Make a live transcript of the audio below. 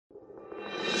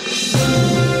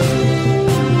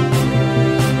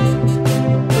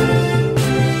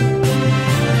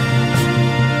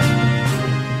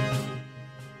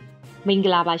င်္ဂ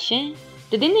လာပါရှင်။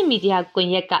တည်င်းမီဒီယာကွန်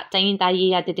ရက်ကတိုင်းရင်းသား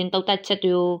ရေးရတည်င်းတောက်တက်ချက်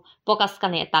တွေကိုပေါ့ကတ်က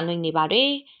နေအတန်းလွှင့်နေပါတယ်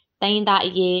။တိုင်းရင်းသား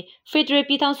အရေးဖက်ဒရယ်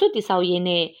ပြည်ထောင်စုတည်ဆောက်ရေး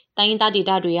နဲ့တိုင်းရင်းသားဒေ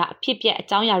သတွေကအဖြစ်ပြက်အ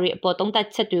ကြောင်းအရာတွေအပေါ်သုံးသပ်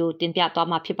ချက်တွေကိုတင်ပြသွား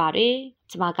မှာဖြစ်ပါတယ်။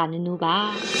ကျွန်မကနနူးပါ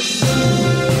။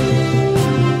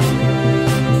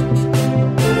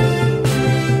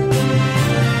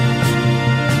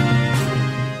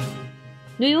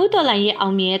နွေဦးတော်လိုင်းရဲ့အော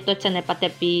င်မြင်တဲ့တွက်ချက်နဲ့ပတ်သ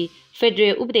က်ပြီးဖက်ဒရ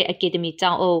ယ်ဥပဒေအကယ်ဒမီ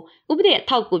ကျောင်းအုပ်ဥပဒေအ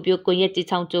ထောက်အကူပြုကွန်ရက်ကြီး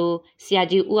ချောင်းကျိုးဆရာ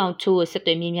ကြီးဦးအောင်ချိုးကိုဆက်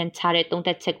သွယ်မြင်းမြန်ချတဲ့တုံးသ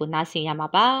က်ချက်ကိုနားဆင်ရမှာ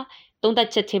ပါတုံးသက်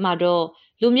ချက်ထဲမှာတော့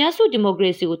လူများစုဒီမိုက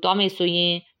ရေစီကိုတွားမယ်ဆိုရ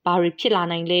င်ဘာတွေဖြစ်လာ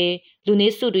နိုင်လဲလူန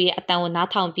ည်းစုတွေရဲ့အတန်ကိုနား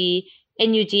ထောင်ပြီး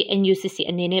NUG NUCC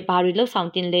အနေနဲ့ဘာတွေလှုပ်ဆောင်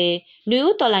တင်လဲနွေ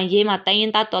ဦးတော်လိုင်းရေးမှာတိုင်းရ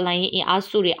င်းသားတော်လိုင်းရေးအင်အား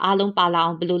စုတွေအားလုံးပါလာ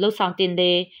အောင်ဘယ်လိုလှုပ်ဆောင်တင်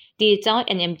လဲဒီအကြောင်း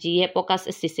NMG ရဲ့ podcast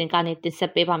အစီအစဉ်ကနေတင်ဆ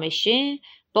က်ပေးပါမယ်ရှင်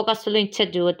ပေါ့ကတ်စလင်းချက်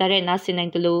တို့တရက်နားဆင်နို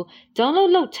င်တယ်လို့ဂျုံ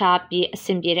လုံးလှုပ်ချပြီးအဆ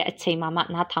င်ပြေတဲ့အချိန်မှ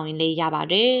နားထောင်ရင်လေးရပါ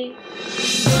တယ်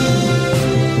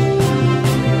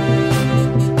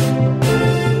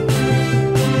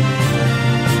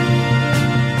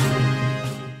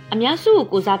အများစုကို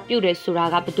ကိုစားပြုတယ်ဆိုတာ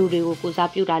ကဘယ်သူတွေကိုကိုစား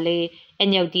ပြုတာလဲ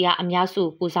NLD ကအများစု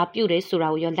ကိုစားပြုတယ်ဆိုတာ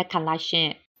ကိုရောလက်ခံလားရှင်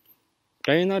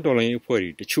တိုင်းရင်းသားဒေါ်လာရေးအဖွဲ့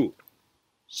တွေတချို့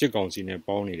စစ်ကောင်စီနဲ့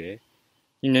ပေါင်းနေတယ်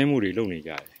ညှိနှိုင်းမှုတွေလုပ်နေ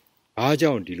ကြတယ်အား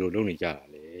ကြောင့်ဒီလိုလုပ်နေကြတာ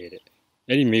လေတဲ့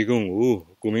အဲ့ဒီမိကုန်း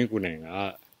ကိုမင်းကိုနိုင်က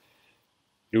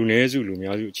လူနည်းစုလူ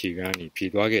များစုအခြေခံနေဖြေ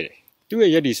သွားခဲ့တယ်သူ့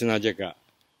ရဲ့ယက်တီစဉ်းစားချက်က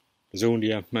ပစုံတ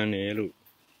ရားမှန်တယ်လို့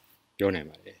ပြောနိုင်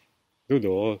ပါတယ်သို့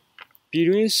တော့ပြည်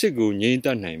တွင်းစစ်ကိုငြိမ်းသ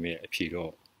တ်နိုင်မဲ့အဖြေ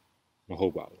တော့မဟု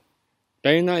တ်ပါဘူး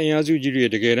တိုင်းသားအင်အားစုကြီးတွေ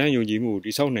တကယ်တမ်းယုံကြည်မှု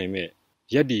တိဆောက်နိုင်မဲ့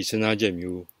ယက်တီစဉ်းစားချက်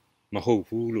မျိုးမဟုတ်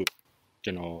ဘူးလို့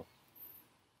ကျွန်တော်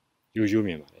ရိုး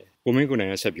မြင်ပါတယ်ကိုမင်းကိုနို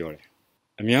င်ကဆက်ပြောတယ်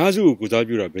အများစုကိုစား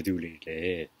ပြုတာဘယ်သူလဲ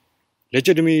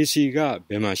legitimacy က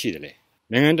ဘယ်မှာရှိတယ်လဲ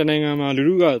နိုင်ငံတနိုင်ငံမှာလူ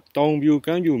ထုကတောင်ပြိုက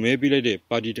မ်းပြိုမဲပေးလိုက်တဲ့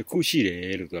ပါတီတစ်ခုရှိတ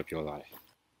ယ်လို့သူကပြောသွားတယ်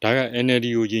ဒါက NLD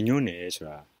ကိုညှိညွှန်းတယ်ဆို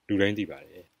တာလူတိုင်းသိပါတ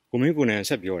ယ်ကိုမင်းကိုနိုင်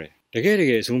ဆက်ပြောတယ်တကယ်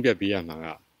အဆုံးဖြတ်ပေးရမှာက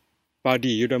ပါ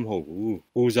တီရွတ်တော့မဟုတ်ဘူး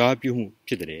ကိုစားပြုမှု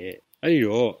ဖြစ်တယ်အဲ့ဒီ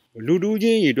တော့လူတူးချ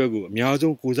င်းရေအတွက်ကိုအများ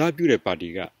ဆုံးကိုစားပြုတဲ့ပါတီ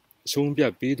ကအဆုံးဖြ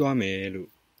တ်ပေးသွားမယ်လို့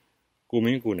ကိုမ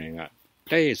င်းကိုနိုင်က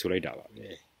တိုက်ရိုက်ဆိုလိုက်တာပါပဲ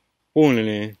ပုံလ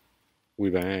င်းဝေ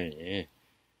ဖန်ရင်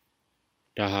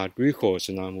ဒါဟာတွေးခေါ်စ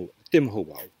ဉ်းစားမှုအစ်စ်မဟုတ်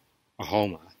ပါဘူးအဟော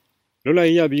င်းပါလွတ်လပ်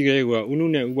ရေးရပြီးကြတဲ့ကဦးနု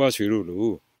နဲ့ဥပဆွေတို့လို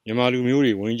မြန်မာလူမျိုး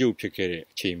တွေဝင်းကျုပ်ဖြစ်ခဲ့တဲ့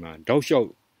အချိန်မှာတောက်လျှောက်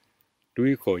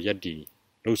တွေးခေါ်ရက်တီ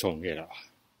လှုပ်ဆောင်ခဲ့တာပါ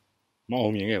မအော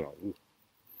င်မြင်ခဲ့ပါဘူး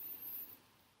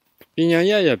ပညာ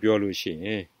ရပြောလို့ရှိရ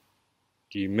င်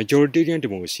ဒီ majoritarian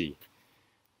democracy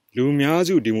လူများ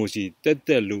စုဒီမိုကရေစီတ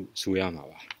က်လို့ဆိုရမှာ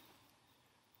ပါ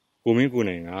ကိုမင်းကို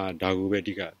နိုင်ကဒါကိုပဲအ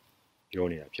ဓိကပြော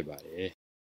နေတာဖြစ်ပါတယ်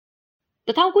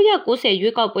1990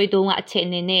ရွေးကောက်ပွဲတုန်းကအခြေအ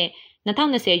နေနဲ့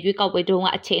2020ရွေးကောက်ပွဲတုန်းက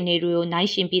အခြေအနေတွေကိုနိုင်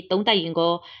ရှင်ပြီးသုံးသပ်ရင်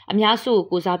ကောအများစု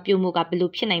ကိုစားပြုမှုကဘယ်လို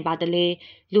ဖြစ်နိုင်ပါသလဲ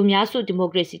လူများစုဒီမို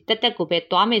ကရေစီတက်ကိုပဲ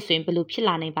တွားမယ်ဆိုရင်ဘယ်လိုဖြစ်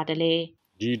လာနိုင်ပါသလဲ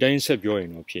ဒီတိုင်းဆက်ပြောရင်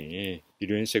တော့ဖြစ်ရင်ပြည်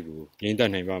တွင်းစစ်ကိုငြိမ်းသ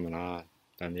တ်နိုင်ပါမလား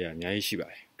တန်တရားအများကြီးရှိပါ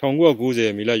တယ်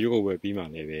1990မေလရွေးကောက်ပွဲပြီးမှ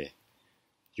လည်းပဲ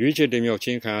ရွေးချယ်တင်မြှောက်ခြ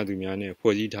င်းခံရသူများနဲ့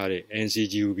ဖွဲ့စည်းထားတဲ့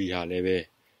NCGUB ဟာလည်းပဲ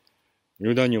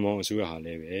မြို့သားညွန့်ပေါင်းအစိုးရဟာလ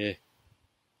ည်းပဲ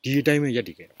ဒီအတိုင်းပဲရပ်တ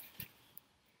ည်ခဲ့တာ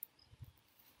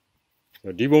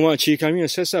ဒီပုံမှာအခြေခံ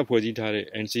ပြီးဆက်ဖွဲ့စည်းထားတဲ့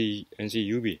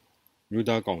NCUB မြို့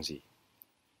သားကောင်စီ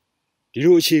ဒီ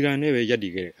လိုအခြေခံနဲ့ပဲရပ်တ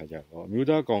ည်ခဲ့တဲ့အခါကျတော့မြို့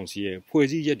သားကောင်စီရဲ့ဖွဲ့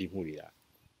စည်းရပ်တည်မှုတွေက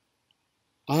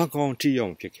အားကောင်းထိရော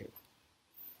က်ဖြစ်ခဲ့ဘူး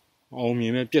အောင်မြ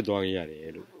င်မဲ့ပြတ်သွားခဲ့ရတ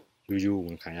ယ်လို့ရိုးဝ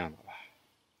န်ခံရမှာပါ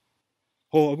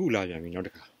ဟောအခုလာပြန်ပြီနောက်တ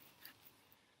စ်ခါ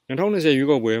2020ရွေး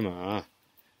ကောက်ပွဲမှာ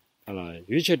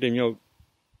ရွေးချယ်တင်မြှောက်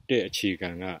တဲ့အခြေခံ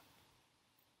က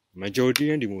majority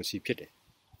democracy ဖြစ်တယ်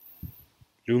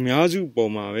လူများစု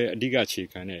ပေါ်မှာပဲအဓိကအခြေ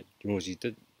ခံတဲ့ဒီမိုကရေစီ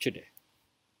ဖြစ်တယ်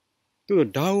သူ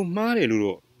တို့ဒါကိုမှားတယ်လို့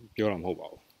တော့ပြောတာမဟုတ်ပါ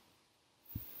ဘူး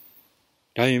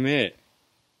ဒါပေမဲ့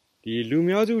ဒီလူ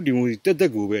များစုဒီမိုကရေစီတ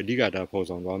က်ကိုပဲအဓိကဒါဖော်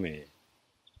ဆောင်သွားမယ်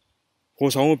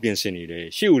ဖော်ဆောင်ဖို့ပြင်ဆင်နေတယ်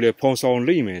ရှေ့ကိုလည်းဖော်ဆောင်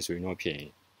လိမ့်မယ်ဆိုရင်တော့ဖြစ်ရ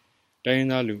င်တိုင်းရင်း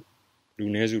သားလူ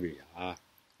နည်းစုတွေဟာ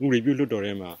ဥပဒေပြုလွှတ်တော်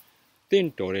ထဲမှာတင့်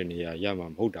တော်တဲ့နေရာရမှာ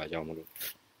မဟုတ်တာကြောင့်မလို့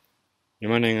မြ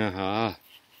န်မာနိုင်ငံဟာ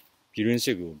ပြည်တွင်းစ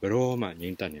စ်ကိုဘယ်တော့မှငြိ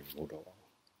မ်းသတ်နိုင်မှာမဟုတ်တော့ပါဘူး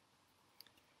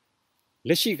လ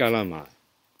က်ရှိကာလမှာ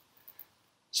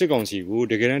စစ်ကောင်စီကို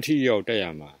တကယ်တမ်းထိရောက်တက်ရ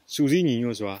မှာစူးစီးညီ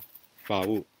ညွတ်စွာပါ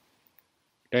ဖို့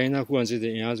တိုင်းရင်းသားခုခံစစ်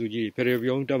အင်အားစုကြီးဖက်ဒရယ်ပြ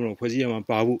ည်ထောင်စုတပ်မတော်ဖွဲ့စည်းရမှာ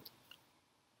ပါဖို့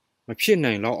မဖြစ်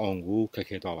နိုင်တော့အောင်ကိုခက်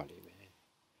ခဲသွားပါလိမ့်မယ်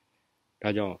ဒါ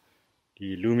ကြောင့်ဒီ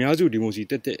လူများစုဒီမိုကရေစီ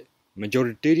တက်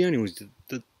majoritarian ကို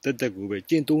တက်ကိုပဲ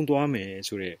ကျင့်သုံးသွားမယ်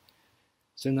ဆိုတဲ့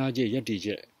စဉ်းစားချက်ယက်တီချ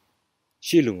က်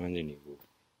ရှေ့လုပ်ငန်းစဉ်တွေကို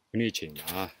ဒီနေ့အချိန်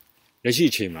မှာလက်ရှိ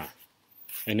အချိန်မှာ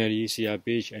NLD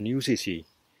CRPH NUCC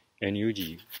NUG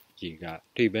ကြီးက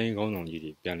ထိပ်ပိုင်းခေါင်းဆောင်ကြီး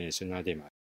တွေပြန်လည်စဉ်းစားသင့်ပါ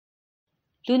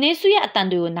လူနေစုရဲ့အတန်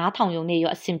တွေကိုနားထောင်ရုံနဲ့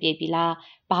ရောအဆင်ပြေပြီလား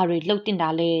ဘာတွေလှုပ်တင်တာ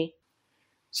လဲ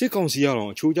စစ်ကောင်စီကတော့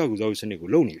အချိုးကျကူစားရေးစနစ်ကို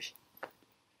လုံနေပြီ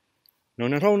နော်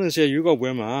2020ရွေးကောက်ပွဲ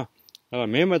မှာ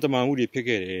မဲမတမာမှုတွေဖြစ်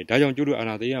ခဲ့တယ်ဒါကြောင့်ကျိုးတို့အာ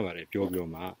ဏာသိမ်းရပါတယ်ပြောပြော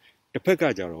မှာတစ်ဖက်က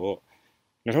ကြတော့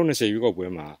2020ရွေးကောက်ပွဲ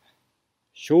မှာ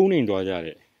ရှုံးနေသွားကြ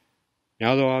တဲ့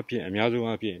များသောအားဖြင့်အများဆုံး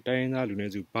အားဖြင့်တိုင်းရင်းသားလူန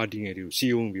ည်းစုပါတီငယ်တွေကိုစီ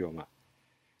ယုံပြီးတော့မှ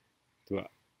သူက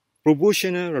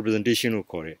proportional representation လို့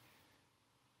ခေါ်တဲ့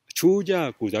အချိုးကျ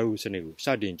ကူစားရေးစနစ်ကိုစ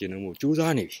တင်ကျင့်သုံးဖို့ကြိုး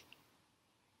စားနေပြီ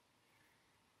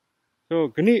ဆိုတော့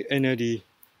ခဏ NLD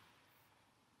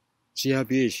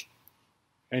CRPH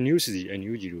NUCC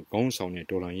NUG တို့ခေါင်းဆောင်တဲ့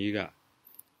ဒေါ်လာရေးက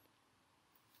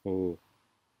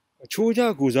အချိုးကျ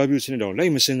ကူစားပြုစနစ်တော့လို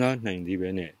က်မစင်စားနိုင်သေးပဲ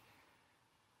နဲ့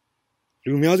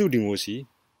လူများစုဒီမိုစီ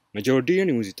majority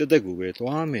ဒီမိုစီတက်တက်ကိုပဲ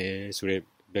သွားမယ်ဆိုတဲ့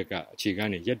ဘက်ကအခြေခံ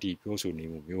နဲ့ရက်တီပြောဆိုနေ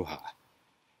မှုမျိုးဟာ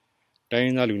တိုင်းရ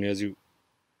င်းသားလူနည်းစု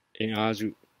အင်အားစု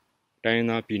တိုင်းရင်း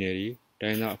သားပြည်နယ်တွေတို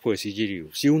င်းရင်းသားအဖွဲ့အစည်းကြီးတွေ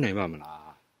ကိုစီးဦးနိုင်ပါမ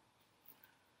လား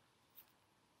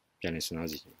ပြန်နေစဉ်းစား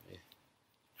ကြည့်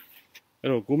အဲ့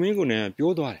တော့ကိုမင်းကိုနိုင်က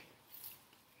ပြောသွားတယ်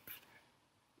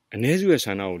အ ਨੇ စုရဲ့ဆ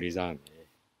န္ဒကိုလေးစားမယ်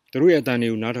သူတို့ရဲ့အတန်တွေ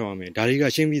ကိုနားထောင်ရမယ်ဒါတွေက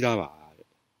ရှင်းပြီးသားပါတဲ့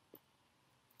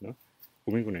နော်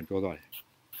ကိုမင်းကိုနိုင်ပြောသွားတယ်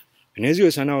အ ਨੇ စု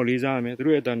ရဲ့ဆန္ဒကိုလေးစားရမယ်သူ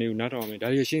တို့ရဲ့အတန်တွေကိုနားထောင်ရမယ်ဒါ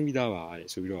တွေကရှင်းပြီးသားပါတဲ့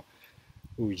ဆိုပြီးတော့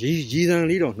ရေသံ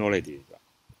လေးတော့နှောလိုက်သေးတယ်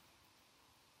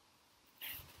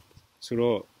ဆို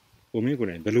တော့ကိုမင်းကို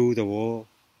နိုင်ဘယ်လိုသဘော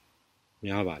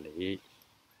များပါလဲ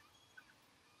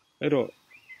အဲ့တော့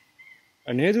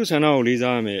အ ਨੇ စုဆန္ဒကိုလေး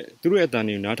စားရမယ်သူတို့ရဲ့အတန်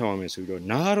တွေကိုနားထောင်ရမယ်ဆိုပြီးတော့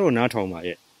နားထောင်ပါ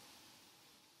ရဲ့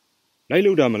လိုက်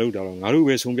လို့တာမလို့တာတော့ငါတို့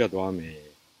ပဲဆုံးဖြတ်သွားမယ်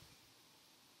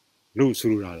လို့ဆို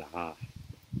လိုတာလား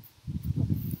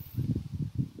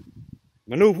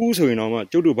မလို့ဘူးဆိုရင်တော့မှ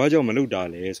ကျုပ်တို့ဘာကြောင့်မလို့တာ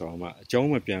လဲဆိုတော့မှအကြောင်း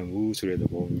မပြန်ဘူးဆိုတဲ့သ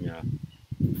ဘောများ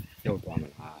ရောက်သွားမ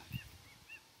လား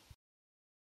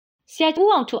ဆရာ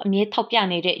ဦးအောင်ထုအမြဲထောက်ပြ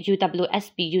နေတဲ့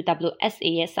UWSP UWSA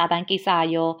ရဲ့စာတမ်းကိစ္စ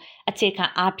ရောအခြေခံ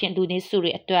အားဖြင့်လူနေစု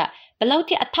တွေအတွက်ဘလောက်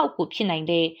ထိအထောက်အကူဖြစ်နိုင်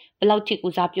လဲဘလောက်ထိ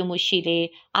ဦးစားပြုမှုရှိလဲ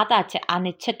အားသာချက်အားန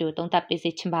ည်းချက်တွေသုံးသပ်ပေးစေ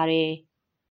ချင်ပါတယ်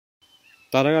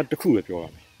ဒါကတစ်ခုပဲပြောရ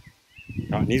မယ်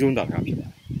ဒါအနည်းဆုံးတာကဖြစ်ပါ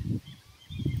တယ်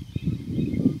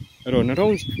အဲ့တော့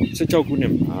2016ခုနှ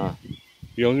စ်မှာ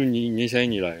ပြည်အောင်စုညီဆိုင်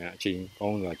ညီလာကအချိန်ကော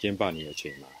င်းစွာကျင်းပနေတဲ့အချိ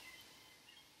န်မှာ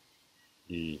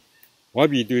ဒီဝါ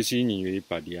ပြည်သွေးစည်းညီညွတ်ရေး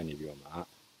ပါတီကနေပြီးတော့မှ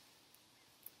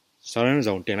စာရင်း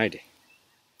ဆောင်တင်လိုက်တယ်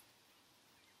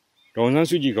ဒေါ်စန်း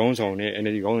စုကြည်ခေါင်းဆောင်နဲ့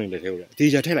NLD ခေါင်းဆောင်လက်ထဲကိုအ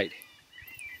သေးချာထည့်လိုက်တယ်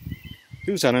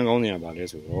သူ့စာရင်းခေါင်းဆောင်ကဘာလဲ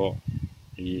ဆိုတော့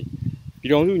ဒီပြ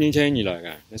ည်တော်စုငင်းချိုင်းညီလာက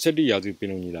21ရာစုပင်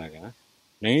လုံညီလာက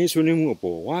နိုင်ငံဆွေးနွေးမှုအ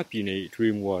ပေါ်ဝါပြည်နယ်ထွေ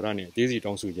မူဝါဒနဲ့အသေးစိတ်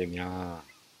တောင်းဆိုချက်များ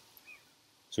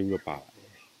ဆိုပြီးတော့ပါပါတယ်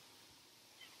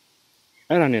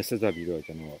အဲ့ဒါနဲ့ဆက်ဆက်ပြီးတော့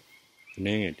ကျွန်တော်န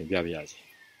ည်းငယ်တင်ပြပါရစေ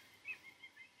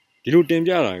ဒီလိုတင်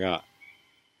ပြတာက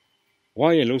ဝါ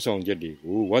ရဲ့လှုပ်ဆောင်ချက်တွေ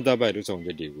ကိုဝါသပိုက်လှုပ်ဆောင်ချ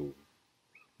က်တွေကို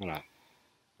ဟုတ်လား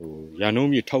ရာနှု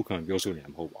န်းပြထောက်ခံပြောဆိုနေတာ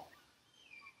မဟုတ်ပါဘူး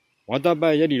ဝါသ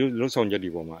ပိုက်ရက်ဒီလှုပ်ဆောင်ချက်တွေ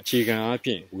ပေါ်မှာအခြေခံအားဖြ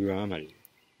င့်ဝေဖန်ရမှာတွေ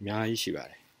အများကြီးရှိပါ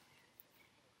တယ်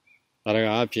ဒါက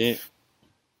အဖြစ်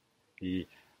ဒီ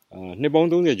နှစ်ပေါင်း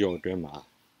30ကျော်အတွင်းမှာ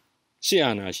ရှစ်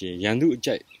အာဏာရှင်ရန်သူအ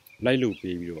ကြိုက်လိုက်လုပ်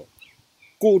ပေးပြီးတော့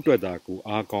ကိုယ့်အတွက်သာကိုယ်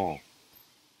အားကောင်း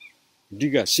ဒီ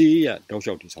ကစီးရတောက်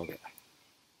လျှောက်တိဆောက်ခဲ့တာ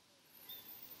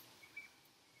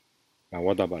ဒါဝ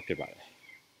တ္တပဖြစ်ပါတယ်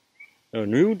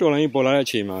နွေဦးတော်လိုင်းပေါ်လာတဲ့အ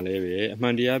ချိန်မှာလည်းပဲအမှ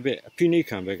န်တရားပဲအဖိနှိ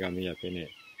ခံဘက်ကမရဖြစ်နေ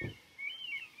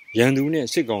ရန်သူနဲ့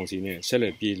စစ်ကောင်စီနဲ့ဆက်လ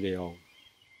က်ပြေးလျောင်း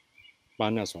ပါ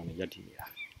နတ်စွာနဲ့ယက်တည်နေတာ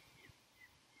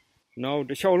နောက်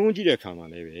တစ်လျှောက်လုံးကြည့်တဲ့အခါမှာ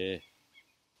လည်းပဲ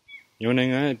မြန်မာနို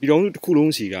င်ငံပြည်တော်စုတစ်ခု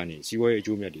လုံးစီကနေစီးပွားရေးအ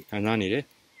ကျိုးမြတ်တွေခံစားနေတယ်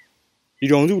ပြည်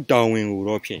တော်စုတာဝန်ကို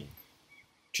တော့ဖြင့်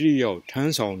ထိရောက်ထ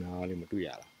မ်းဆောင်တာလည်းမတွေ့ရ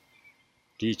တာ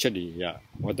ဒီအချက်တွေက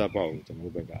ဝတ္တပေါက်ကျွန်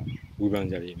တော်ဘက်ကဝေဖန်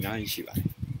ကြတယ်အများကြီးရှိပါတ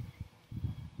ယ်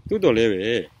တိုးတော်လည်းပဲ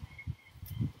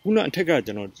ခုနအထက်က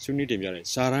ကျွန်တော်ဆွေးနွေးတင်ပြတဲ့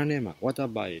ဇာရန်ထဲမှာဝတ္တ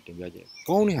ပရဲ့တင်ပြချက်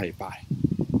ကောင်းတဲ့ဟာတွေပါတယ်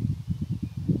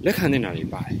လက်ခံတဲ့ဟာတွေ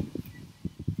ပါတယ်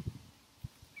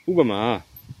ဥပမာ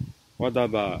ဝတ္တ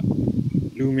ပ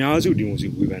လူများစုဒီမိုစီ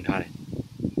ဝေဖန်ထားတယ်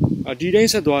ဒီတို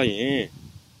င်းဆက်သွားရင်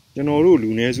ကျွန်တော်တို့လူ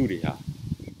နည်းစုတွေဟာ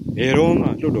ဘယ်တော့မှ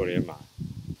လွတ်တော်ထဲမှာ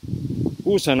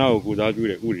ကိုယ်ဆန္ဒကိုကိုစားပြု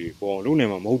တဲ့ဥပဒေပေါ်အောင်လုပ်နို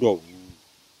င်မှာမဟုတ်တော့ဘူး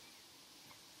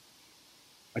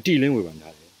အတိလင်းဝေဖန်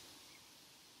ထားတယ်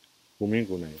ကိုမင်း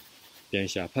ကိုနိုင်ပြန်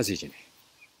ရှာဖတ်စီခြင်းတယ်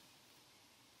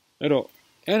အဲ့တော့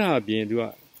အဲ့ဒါအပြင်သူက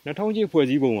2000ဖွဲ့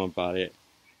စည်းပုံမှာပါတဲ့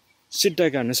စစ်တ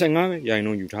ပ်က25ရာခိုင်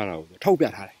နှုန်းယူထားတာကိုထောက်ပြ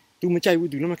ထားတယ်သူမကြိုက်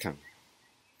ဘူးသူလည်းမခံဘူး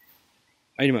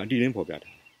အဲ့ဒီမှာအတိလင်းဖော်ပြ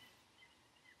ထား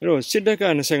အဲ့တော့စစ်တပ်က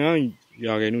25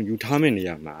ရာခိုင်နှုန်းယူထားမဲ့နေ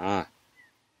ရာမှာ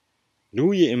လူ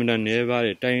ကြီးအင်မတန်နေပါ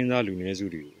တဲ့တိုင်းရင်းသားလူနည်းစု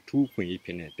တွေကိုအထူးခွင့်ရေးဖြ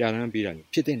စ်နေပြဋ္ဌာန်းပေးတာ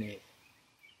ဖြစ်တဲ့နေ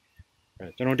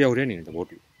ကျွန်တော်တယောက်တည်းနေသဘော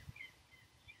တူ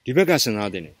ဒီဘက်ကစဉ်း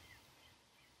စားတဲ့နေ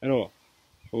အဲ့တော့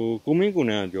ကိုမင်းကို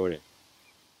နိုင်ကပြောတယ်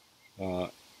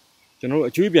ကျွန်တော်တို့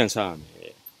အကျွေးပြန်စားရမ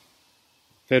ယ်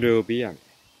ဖက်ဒရယ်ပေးရမယ်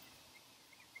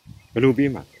ဘယ်လို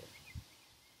ပေးမှာလဲ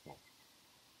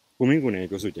ကိုမင်းကိုနိုင်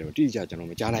ပြောဆိုကြတော့တိကျကျွန်တော်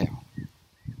မကြားလိုက်အောင်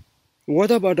ဝါ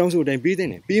သပါတောင်းဆိုတိုင်းပေးတဲ့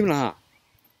နဲ့ပေးမလား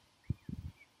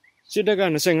စစ်တပ်က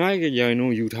25ရာခိုင်နှု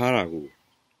န်းယူထားတာကို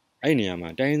အဲ့နေရာမှာ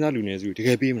တိုင်းရင်းသားလူနည်းစုတက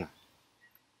ယ်ပေးမလား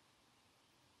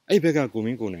အဲ့ဘက်ကကိုမ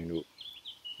င်းကိုနိုင်တို့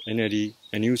NLD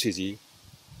NUCC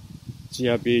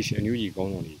CRPH NUG ကော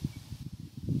င်းဆောင်တွေ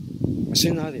မစ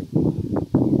င်သားတယ်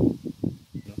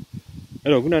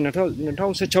အဲ့တော့ခုန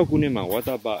2016ခုနှစ်မှာဝါသ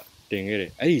ပတင်ခဲ့တ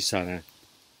ယ်အဲ့ဒီစာတမ်း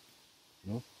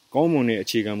နော်ကောင်းမွန်တဲ့အ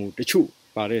ခြေခံမှုတချို့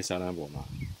ပါတဲ့စာတမ်းပေါ်မှာ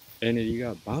NLD က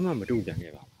ဘာမှမတုံ့ပြန်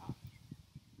ခဲ့ပါဘူး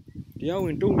တရားဝ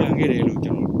င်တုံ့ပြန်ခဲ့တယ်လို့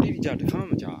ကျွန်တော်တိတိကျတခါ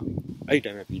မှမကြားဘူးအဲ့ဒီ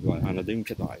တိုင်းပဲပြီးသွားတယ်အာဏာသိမ်း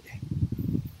ဖြစ်သွားတယ်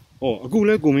အခု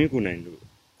လဲကိုမင်းကိုနိုင်တို့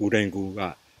ကိုတိုင်ကိုက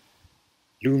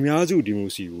လူများစုဒီမို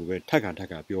စီကိုပဲထက်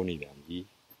ခါပြောနေပြန်ပြီ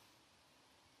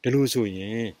ဒါလို့ဆိုရ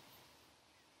င်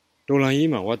ဒေါ်လာရေး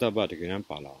မှာဝါသပတကယ်တမ်း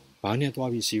ပါလာအောင်ဘာနဲ့သွား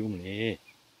ပြီးစီးဦးမလဲ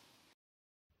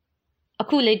အ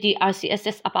ခုလေဒီ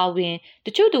RCSS အပါဝင်တ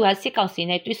ချို့သူကစစ်ကောင်စီ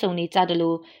နဲ့တွဲဆုံနေကြတယ်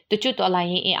လို့တချို့တော်လို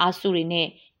င်းရင်အင်အားစုတွေနဲ့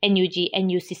NUG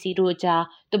NUCC တို့ကြား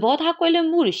သဘောထားကွဲလွဲ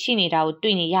မှုတွေရှိနေတာကို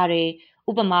တွေ့နေရတယ်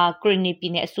ဥပမာကရနီပြ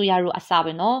ည်နယ်အစိုးရတို့အစား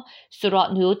ပဲနော်ဆိုတော့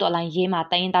မျိုးတော်လိုင်းရေးမှာ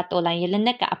တိုင်းရင်းသားတော်လိုင်းရေးလက်န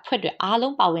က်ကအဖွက်တွေအား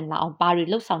လုံးပါဝင်လာအောင်ဘာတွေ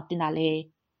လှုပ်ဆောင်တင်တာလဲ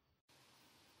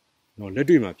နော်လက်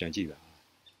တွေ့မှာပြန်ကြည့်ပါ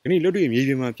ခဏလက်တွေ့မြေ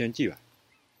ပြင်မှာပြန်ကြည့်ပါ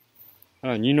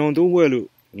ညီနောင်သုံးဘွဲလို့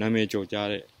နာမည်ကျော်ကြား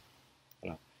တဲ့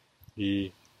ဒီ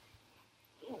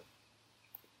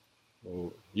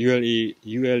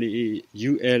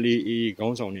ULA ခေါ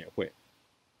င်းဆောင်တဲ့အဖွဲ့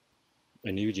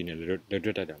NUG နဲ့လက်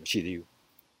တွဲတတ်တာမရှိသေးဘူး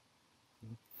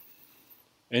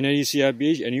NLD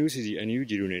CRPH NUCC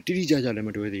NUG တို့နဲ့တိတိကျကျလည်းမ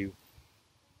တွဲသေး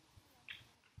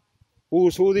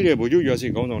ဘူးဆိုးသေးတယ်ဗိုလ်ချုပ်ရွာစ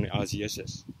စ်ခေါင်းဆောင်တဲ့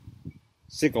RCSS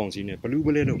စစ်ကောင်စီနဲ့ဘလူးပ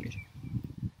လဲလုပ်နေတယ်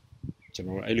ကျွန်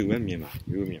တော်အဲ့လိုပဲမြင်ပါ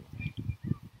ရိုးမြင်ပါ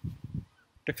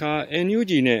တခါ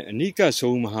NUG နဲ့အနိက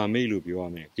ဆုံးမဟာမိတ်လို့ပြောရ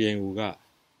မယ် KNU က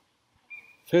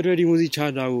Federal Democracy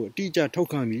Charter ကိုအတိအကျထောက်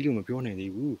ခံပြီလို့မပြောနိုင်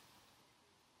သေးဘူး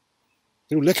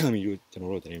သူတို့လက်ခံပြီလို့ကျွန်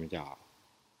တော်တို့သတင်းမကြား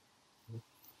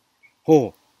ဘူး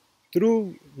သူတို့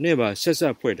နဲ့ပါဆ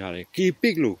က်ဖွဲ့ထားတယ်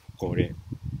K-PIC လို့ခေါ်တဲ့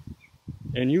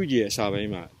NUG ရဲ့အစာပို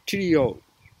င်းမှာထိထိရောက်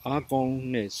အားကောင်း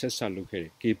နဲ့ဆက်လုပ်ခဲ့တ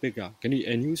ယ် K-PIC ကခဏ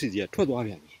NUCC ကထွက်သွား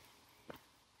ပြန်ပြီ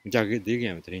မကြခင်သေးခ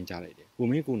င်ကသတင်းကြားလိုက်တယ်ကို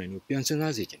မင်းကိုနိုင်တို့ပြန်စဉ်း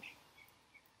စားစေချင်တယ်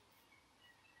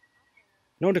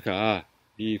နောက်တစ်ခါ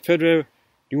ဒီ Federal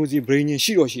Democracy Brain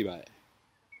ရှိပါတယ်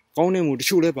ကောင်းတဲ့မှုတ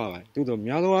ချို့လည်းပါပါတယ်သို့တော့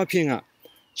များသောအားဖြင့်က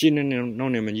ရှင်းနေနော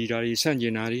က်နဲ့မကြီးတာတွေဆန့်ကျ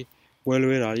င်တာတွေဝဲ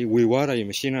လွဲတာတွေဝေဝါးတာတွေ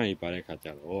မရှင်းနိုင်ပါတဲ့ခါကျ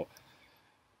တော့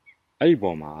အဲ့ဒီ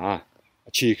ပေါ်မှာ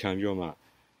အခြေခံပြောမှ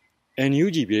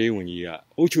NUG ပြည်ရေးဝန်ကြီးက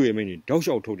အုပ်ချုပ်ရေးမိန့်တွေတောက်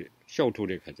လျှောက်ထုတ်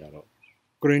တဲ့ခါကျတော့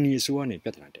ဂရနီအစိုးရနဲ့ပြ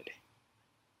ဿနာတက်တယ်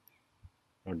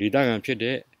ဒေသခံဖြစ်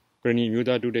တဲ့ဂရနီမျိုး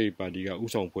သားတိုးတက်ရေးပါတီကဥ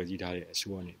ဆောင်ဖွဲ့စည်းထားတဲ့အ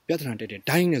စိုးရနဲ့ပြဿနာတက်တဲ့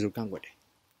ဒိုင်းနဲ့ဆိုကန့်ကွက်တယ်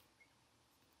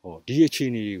ဒီအခြေ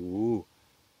အနေကို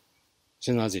စ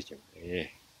ဉ်းစားစေချင်ပါတယ်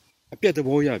အပြတ်သ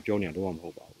ဘောရပြောနေတာတော့မဟု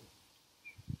တ်ပါဘူး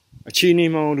အခြေအနေ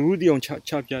မှလူလူတရား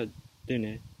ချပြတဲ့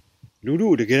နဲ့လူလူ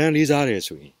ကိုတကယ်တမ်းလေးစားတယ်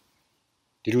ဆိုရင်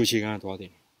ဒီလိုအခြေခံသွားတ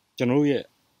ယ်ကျွန်တော်တို့ရဲ့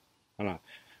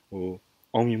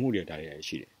အောင်မြင်မှုတွေတာတွေ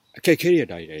ရှိတယ်အခက်အခဲတွေ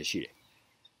တာတွေရှိတယ်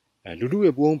လူလူ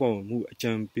ရဲ့ပူပေါင်းပါဝင်မှုအ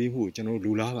ကြံပေးမှုကျွန်တော်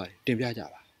တို့လူလားပါတယ်တင်ပြကြ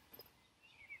ပါ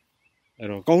အဲ့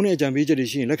တော့ကောင်းတဲ့အကြံပေးချက်တွေ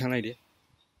ရှိရင်လက်ခံလိုက်တယ်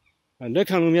လက်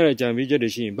ခံလို့မရတဲ့အကြံပေးချက်တွေ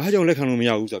ရှိရင်ဘာကြောင့်လက်ခံလို့မရ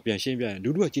ဘူးဆိုတော့ပြန်ရှင်းပြရင်လူ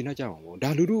တို့ကကျေနပ်ကြအောင်ပေါ့ဒါ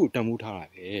လူတို့ကိုတန်ဖိုးထားတာ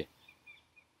ပဲ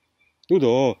သို့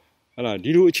တော့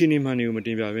ဒီလိုအခြေအနေမှန်တွေကိုမတ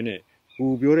င်ပြဘဲနဲ့ကို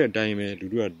ပြောတဲ့အတိုင်းပဲလူ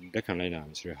တို့ကလက်ခံလိုက်တာ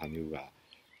ဆိုတဲ့ဟာမျိုးက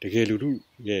တကယ်လူတို့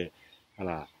ရဲ့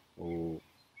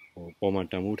ပေါ်မှာ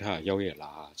တန်ဖိုးထားရောက်ရဲ့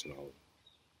လားဆိုတော့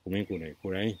ကိုမင်းကိုနိုင်ပြ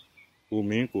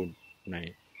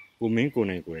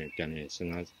န်နေစဉ်း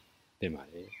စားတင်ပါ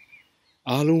လေ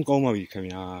အားလုံးကောင်းပါပြီခင်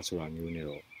ဗျာဆိုတာမျိုးနဲ့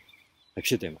တော့မ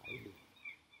ဖြစ်တင်ပါဘူး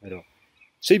အဲ့တော့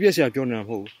စိတ်ပြက်စရာပြောနေတာမ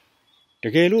ဟုတ်တ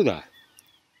ကယ်လို့သာ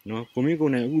နော်ကိုမင်းကို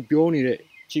နိုင်အခုပြောနေတဲ့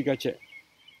ချိကချက်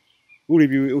ဥရီ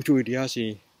ပြူအုပ်ချုပ်ရေးတရားစီ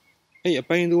အဲ့အ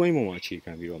ပိုင်းသုံးပိုင်းပေါ်မှာအခြေ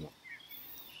ခံပြီးတော့မှ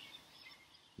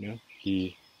နော်ဒီ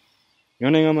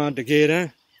နိုင်ငံမှာတကယ်တမ်း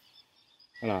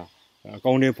အ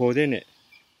ကောင့်တွေပေါ်တဲ့နဲ့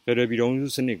ဖက်ဒရယ်ပြည်ထောင်စု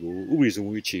စနစ်ကိုဥပဒေစိုး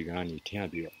မိုးအခြေခံကနေထင်ရ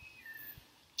ပြီးတော့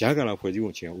ဂျာကာလာဖွဲ့စည်း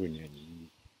ပုံအခြေခံဥပဒေနဲ့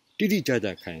တိတိကျကျ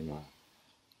ခိုင်မှာ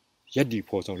ရက်တီ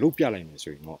ဖော်ဆောင်လုပ်ပြလိုက်မယ်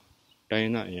ဆိုရင်တော့တိုင်းရ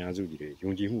င်းသားအင်အားစုတွေ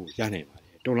ယုံကြည်မှုရနိုင်ပါတ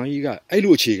ယ်တော်လိုင်းကြီးကအဲ့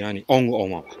လိုအခြေခံနေအောင်ကိုအော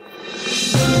င်ပါ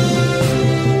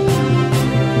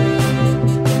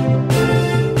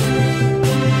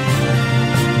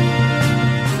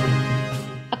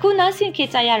အခုနောက်ဆင့်ခေ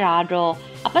တ်ကြရတာတော့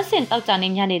အပတ်စဉ်တောက်ကြနေ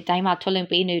ညနေတိုင်းမှာထုတ်လွှင့်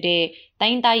ပေးနေတဲ့တို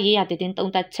င်းသားရေးရတဲ့တင်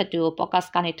သုံးသက်ချက်တွေကို podcast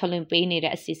ကနေထုတ်လွှင့်ပေးနေ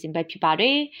တဲ့အစီအစဉ်ပဲဖြစ်ပါတ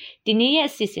ယ်။ဒီနေ့ရဲ့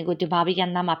အစီအစဉ်ကိုဒီမှာပဲရ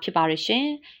နာမှာဖြစ်ပါရရှင်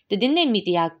။ဒီနေ့မီ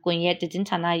ဒီယာကွန်ရက်တင်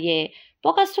ဌာနရဲ့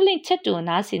podcast ထုတ်လွှင့်ချက်တွေကို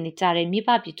နားဆင်နေကြတဲ့မိဘ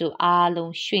ပြည်သူအား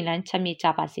လုံးရွှေလန်းချမ်းမြေ့ကြ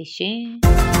ပါစေရှင်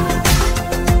။